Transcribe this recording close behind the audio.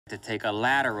to take a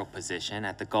lateral position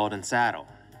at the Golden Saddle.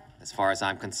 As far as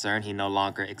I'm concerned, he no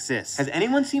longer exists. Has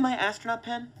anyone seen my astronaut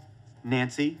pen?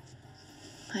 Nancy?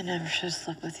 I never should have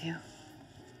slept with you.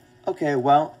 Okay,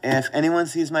 well, if anyone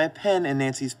sees my pen in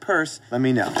Nancy's purse, let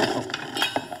me know.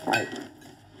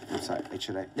 I'm sorry,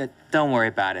 should I? Don't worry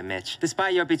about it, Mitch.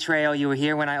 Despite your betrayal, you were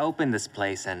here when I opened this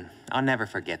place, and I'll never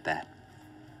forget that.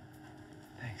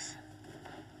 Thanks.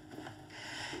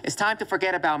 It's time to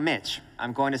forget about Mitch.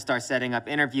 I'm going to start setting up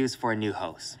interviews for a new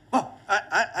host. Oh,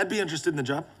 I'd be interested in the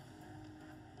job.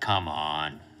 Come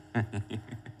on.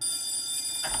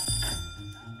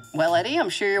 Well, Eddie, I'm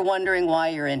sure you're wondering why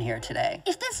you're in here today.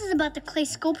 If this is about the clay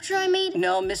sculpture I made...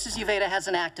 No, Mrs. Uveda has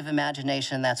an active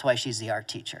imagination. That's why she's the art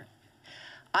teacher.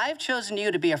 I've chosen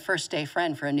you to be a first-day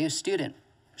friend for a new student.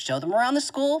 Show them around the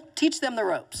school, teach them the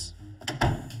ropes.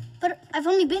 But I've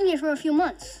only been here for a few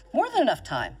months. More than enough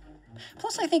time.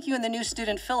 Plus, I think you and the new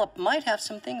student, Philip, might have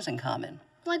some things in common.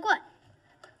 Like what?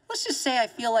 Let's just say I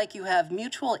feel like you have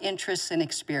mutual interests and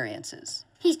experiences.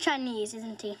 He's Chinese,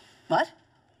 isn't he? What?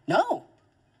 No.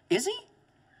 Is he?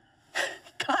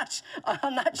 Gosh,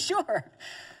 I'm not sure.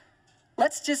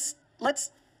 Let's...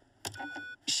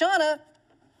 Shauna,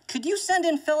 could you send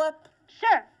in Philip?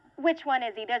 Sure. Which one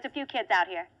is he? There's a few kids out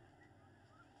here.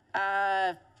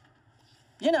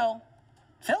 You know,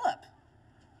 Philip.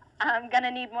 I'm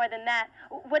gonna need more than that.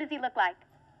 What does he look like?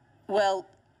 Well,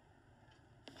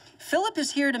 Philip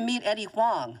is here to meet Eddie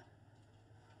Huang.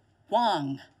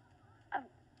 Huang.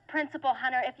 Principal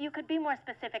Hunter, if you could be more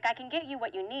specific, I can get you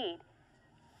what you need.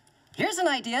 Here's an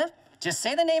idea. Just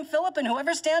say the name Philip, and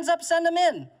whoever stands up, send him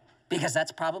in. Because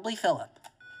that's probably Philip.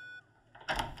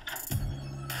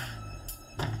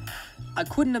 I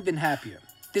couldn't have been happier.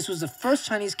 This was the first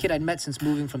Chinese kid I'd met since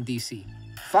moving from DC.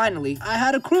 Finally, I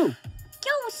had a crew.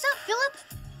 Yo, what's up, Philip?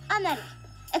 I'm Eddie.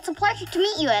 It's a pleasure to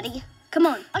meet you, Eddie. Come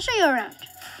on, I'll show you around.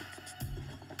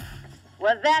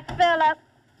 Was that Philip?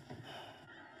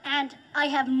 And I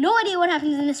have no idea what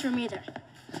happens in this room either.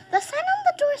 The sign on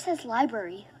the door says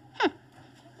library.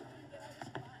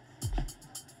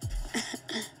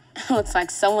 Looks like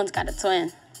someone's got a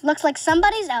twin. Looks like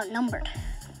somebody's outnumbered.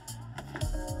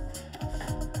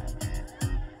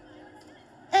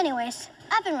 Anyways,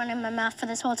 I've been running my mouth for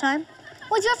this whole time.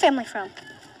 Where's your family from?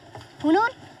 Hunan?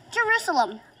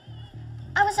 Jerusalem.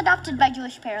 I was adopted by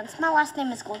Jewish parents. My last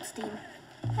name is Goldstein.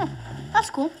 That's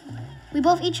cool. We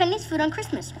both eat Chinese food on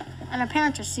Christmas, and our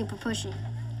parents are super pushy.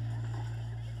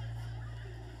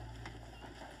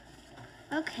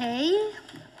 Okay.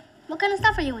 What kind of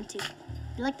stuff are you into?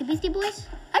 You like the Beastie Boys?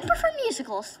 I prefer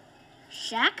musicals.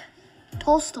 Shaq?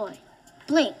 Tolstoy.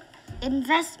 Bling.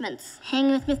 Investments.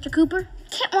 Hanging with Mr. Cooper?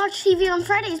 Can't watch TV on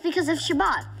Fridays because of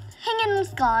Shabbat. Hanging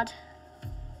with God.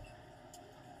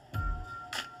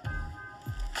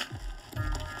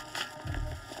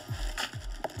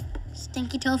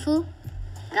 Stinky tofu?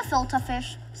 Gefilte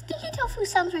fish. Stinky tofu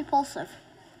sounds repulsive.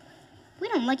 We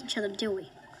don't like each other, do we?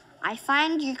 I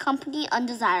find your company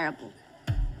undesirable.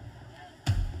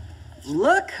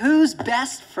 Look who's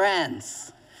best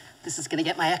friends. This is gonna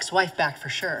get my ex-wife back for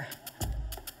sure.